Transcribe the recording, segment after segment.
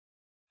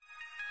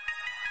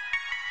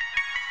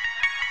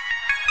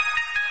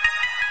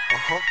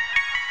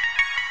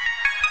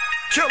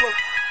Killer.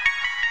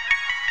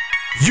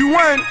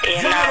 UN.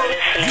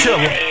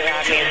 Killer.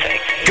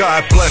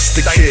 God bless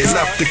the kid,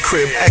 left the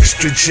crib,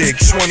 extra jig,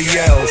 20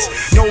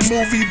 L's. No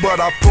movie,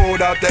 but I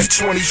pulled out that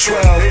 2012.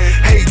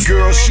 Hey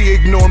girl, she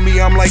ignore me,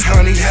 I'm like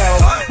honey hell.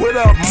 What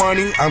up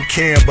money? I'm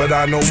Cam, but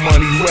I know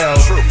money well.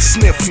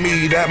 Sniff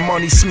me, that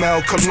money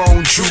smell,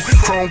 cologne juke.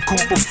 Chrome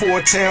Cooper,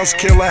 4 towns,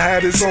 killer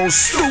had his own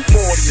stoop.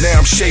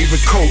 Now I'm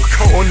shaving coke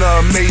on the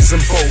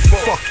amazing boat.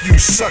 Fuck you,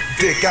 suck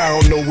dick, I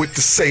don't know what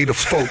to say to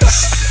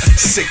folks.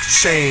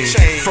 6 chain,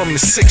 from the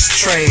 6th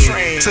train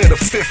to the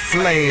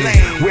 5th lane,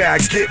 where I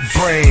get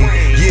brain.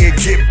 Yeah,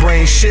 get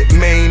brain, shit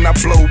main, I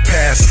blow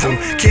past them.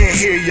 Can't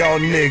hear y'all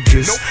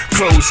niggas,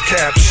 closed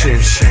caption.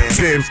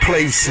 Been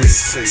places,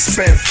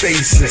 spent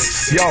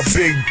faces, y'all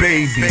big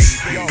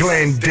babies.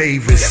 Glenn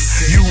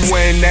Davis, you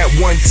win that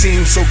one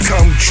team, so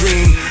come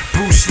dream.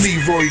 Bruce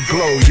Leroy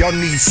Glow, y'all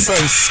need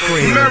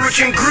sunscreen.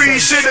 American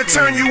greed shit'll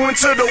turn you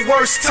into the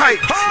worst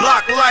type.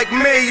 Lock like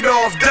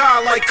Madoff,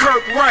 die like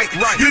Kirk Wright.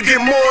 You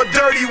get more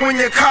dirty when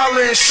your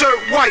collar and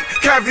shirt white.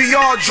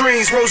 Caviar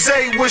dreams,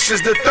 rosé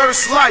wishes, the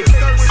thirst life.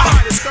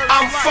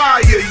 I'm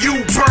fire,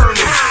 you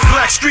burning.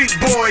 Black street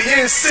boy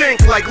in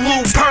sync like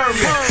Lou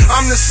Perman.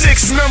 I'm the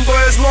 6th member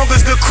as long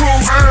as the crew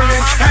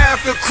earning.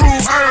 Half the crew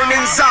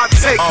earnings, I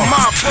take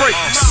my break.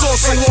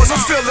 Saucer Wars,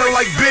 I'm feeling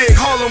like Big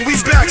Harlem, we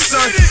back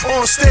son.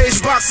 On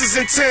stage, boxes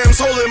and Timbs,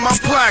 holding my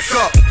plaque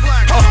up.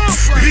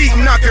 Beat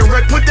knocking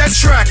red, put that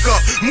track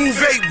up. Move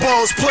 8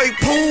 balls, play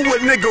pool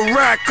with nigga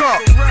rack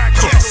up.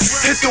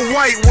 Hit the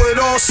white with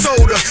all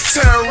soda,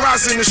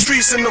 terrorizing the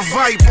streets in the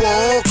Viper,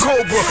 all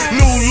Cobra.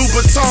 New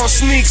Louboutin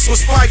sneaks with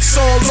spikes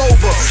all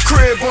over.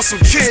 Crib on some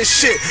kid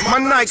shit, my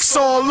Nikes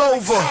all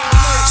over.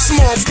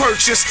 Small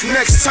purchase,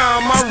 next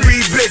time I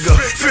read bigger.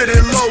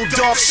 Fitted low,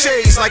 dark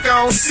shades like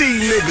I don't see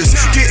niggas.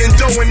 Getting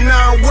dough in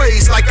 9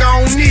 ways like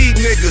I don't need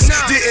niggas.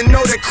 Didn't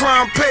know that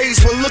crime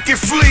pays, but look at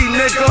Flea,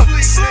 nigga.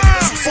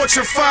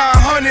 Fortune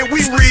 500,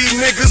 we read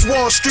niggas.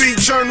 Wall Street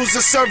journals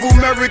and several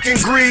American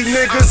greed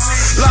niggas.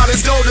 Lot of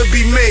dough to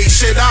be made,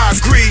 shit I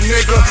agree,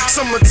 nigga.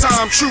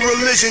 Summertime, true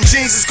religion,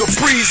 jeans is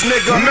capris,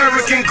 nigga.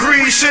 American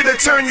greed shit'll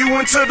turn you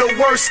into the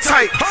worst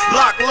type.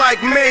 Lock like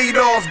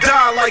Madoff,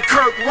 die like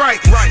Kirk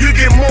Wright. You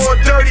get more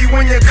dirty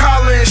when your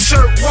collar and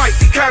shirt white.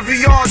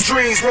 Caviar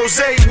dreams,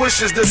 rosé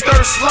wishes, the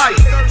thirst life.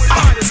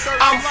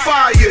 I'm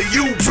fire,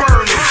 you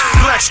burning.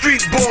 Black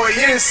street boy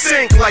in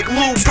sync like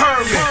Lou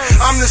Perman.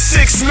 I'm the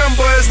 6th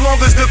member as long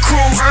as the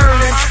crew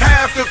earning.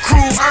 Half the crew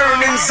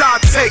earnings, I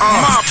take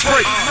my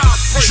break.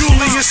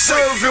 Julius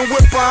serving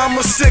whipper, I'm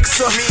a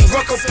 6er.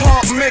 Rucker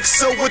Park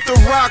mixer with the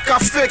rock, I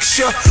fix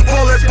ya.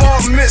 Bullet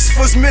ball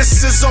mitzvahs,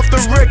 misses off the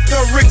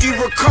Richter. Ricky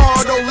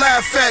Ricardo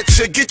laugh at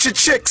ya, get your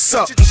chicks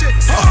up.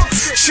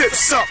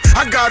 Chips up,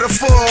 I got a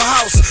full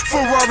house.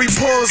 Ferrari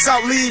pulls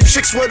out, leave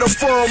chicks with a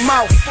full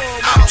mouth.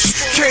 Ouch,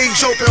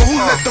 cage open, who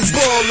let the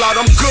bull out?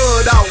 I'm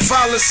good out,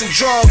 violence and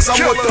drugs,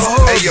 I'm what the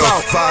hood hey yo,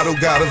 out. Vado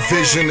got a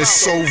vision, it's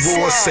so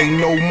raw, say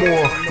no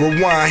more.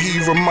 Rewind, he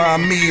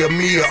remind me of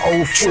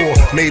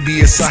 04. Maybe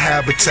it's a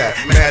habitat,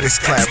 Maddox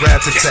clap,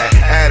 rat-a-tat,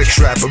 addict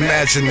trap,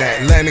 imagine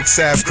that. Lennox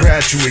Ave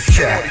graduate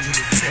cat.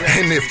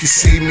 And if you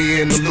see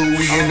me in the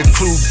Louis and the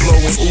crew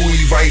blowing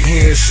ooey, right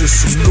hand should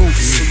salute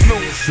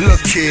me.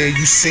 Look here,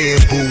 you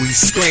seeing buoy,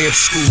 scram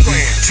Scooby,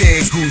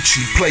 Tan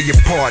Gucci, play your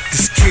part,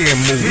 this Cam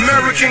movie.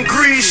 American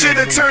greed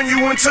shit'll turn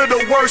you into the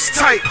worst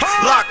type.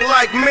 Lock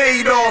like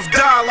Madoff,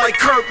 die like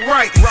Kirk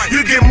Wright.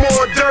 You get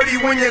more dirty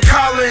when your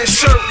collar and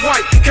shirt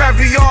white.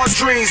 Caviar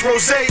dreams,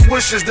 rosé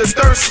wishes, the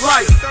thirst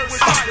life.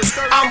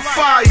 I'm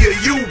fire,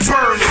 you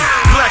burning.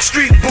 Black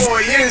street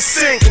boy in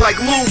sync like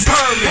Lou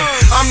Perman.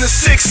 I'm the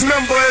 6th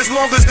member as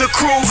long as the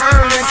crew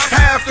earning.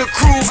 Half the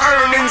crew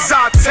earnings,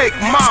 I take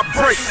my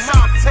break.